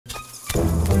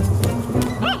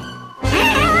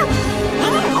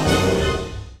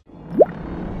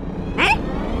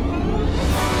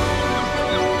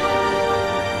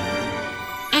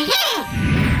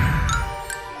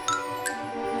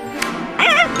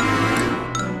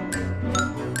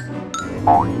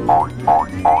Monster.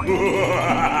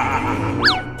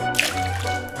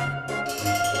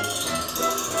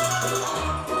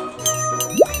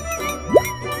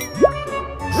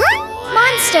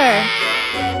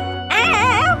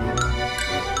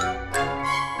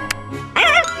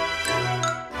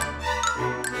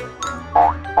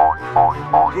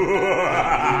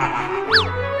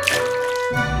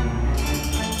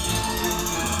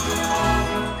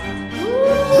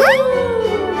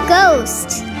 Ghost.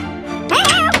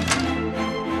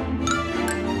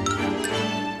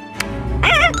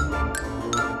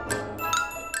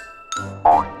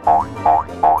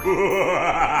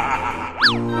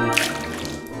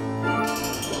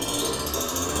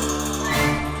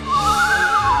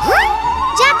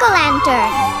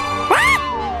 Jack-o'-lantern.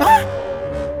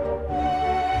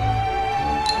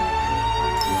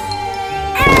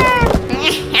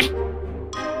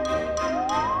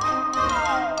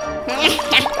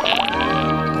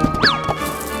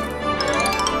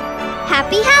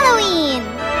 Happy Halloween!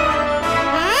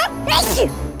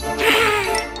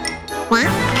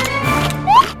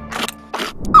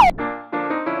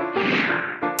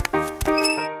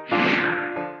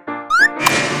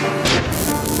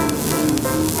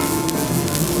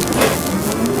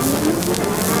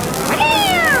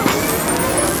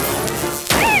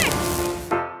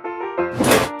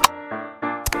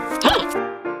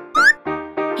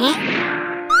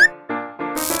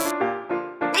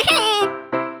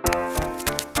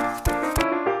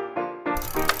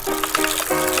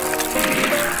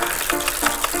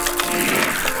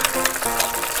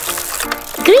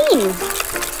 Green.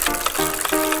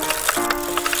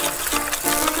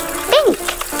 Pink.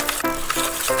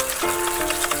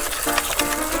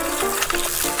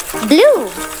 Blue.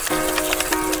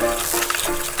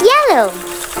 Yellow.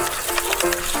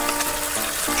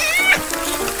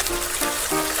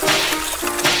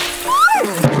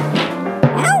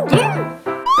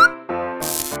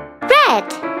 Red.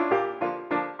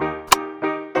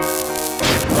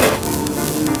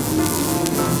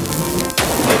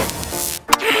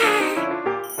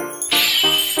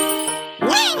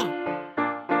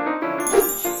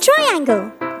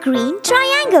 Triangle. Green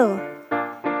triangle.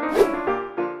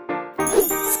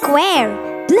 Square.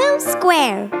 Blue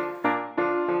square.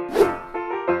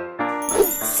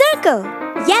 Circle.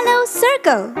 Yellow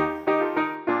circle.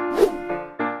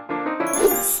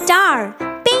 Star.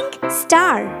 Pink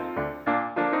star.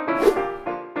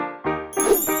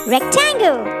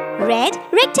 Rectangle. Red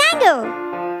rectangle.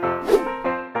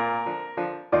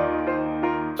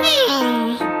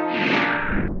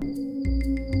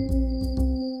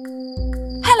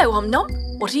 Hello, Om Nom.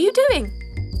 What are you doing?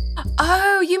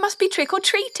 Oh, you must be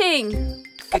trick-or-treating.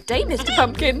 Good day, Mr.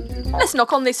 Pumpkin. Let's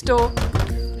knock on this door.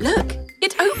 Look,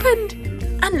 it opened.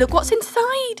 And look what's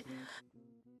inside.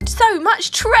 So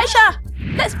much treasure.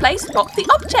 Let's play Spot the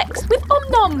Objects with Om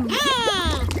Nom.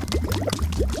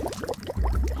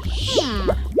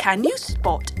 Can you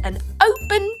spot an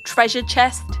open treasure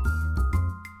chest?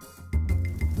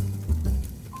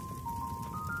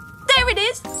 There it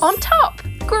is, on top.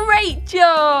 Great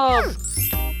job!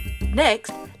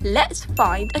 Next, let's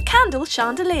find a candle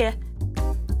chandelier.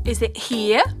 Is it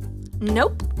here?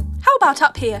 Nope. How about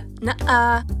up here?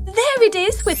 Nuh-uh. There it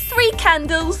is with 3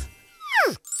 candles.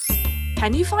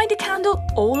 Can you find a candle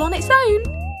all on its own?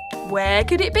 Where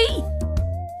could it be?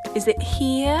 Is it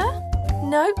here?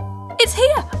 No. It's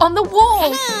here, on the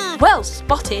wall. Well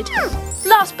spotted.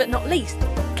 Last but not least,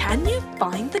 can you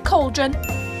find the cauldron?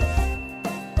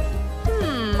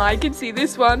 I can see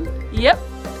this one. Yep,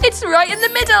 it's right in the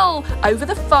middle, over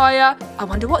the fire. I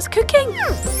wonder what's cooking.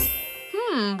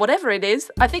 Whatever it is,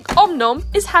 I think Om Nom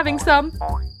is having some.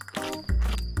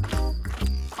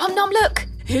 Om Nom, look,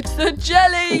 it's the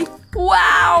jelly.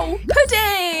 Wow,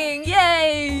 pudding,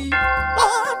 yay.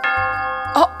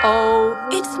 Uh-oh,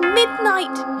 it's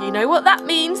midnight. You know what that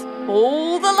means?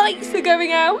 All the lights are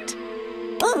going out.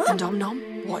 And Om Nom,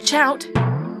 watch out.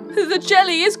 The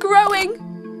jelly is growing.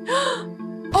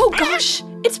 Oh gosh,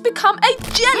 it's become a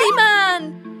jelly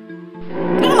man!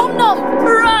 Om Nom,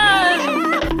 run!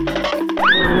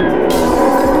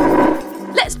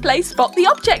 Let's play Spot the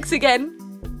Objects again.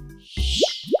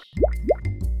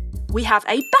 We have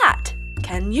a bat.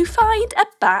 Can you find a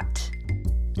bat?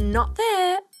 Not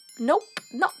there. Nope,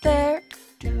 not there.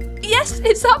 Yes,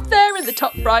 it's up there in the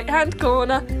top right-hand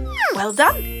corner. Well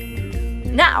done.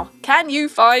 Now, can you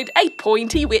find a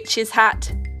pointy witch's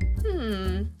hat?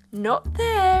 Not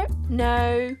there,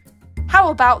 no. How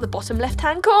about the bottom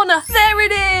left-hand corner? There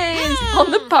it is,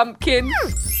 on the pumpkin.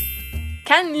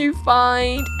 Can you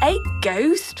find a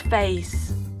ghost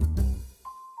face?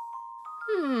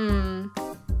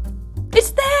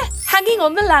 It's there, hanging hanging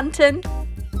on the lantern.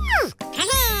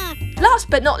 Last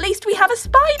but not least, we have a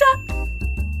spider.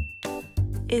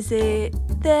 Is it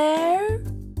there?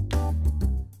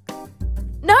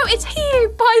 No, it's here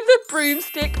by the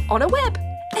broomstick on a web.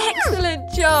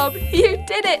 Excellent job. You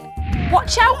did it.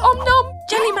 Watch out, Om Nom.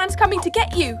 Jellyman's coming to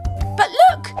get you. But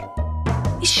look,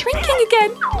 he's shrinking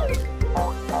again.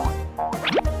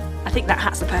 I think that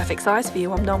hat's the perfect size for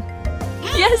you, Om Nom.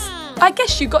 Yes, I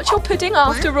guess you got your pudding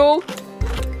after all.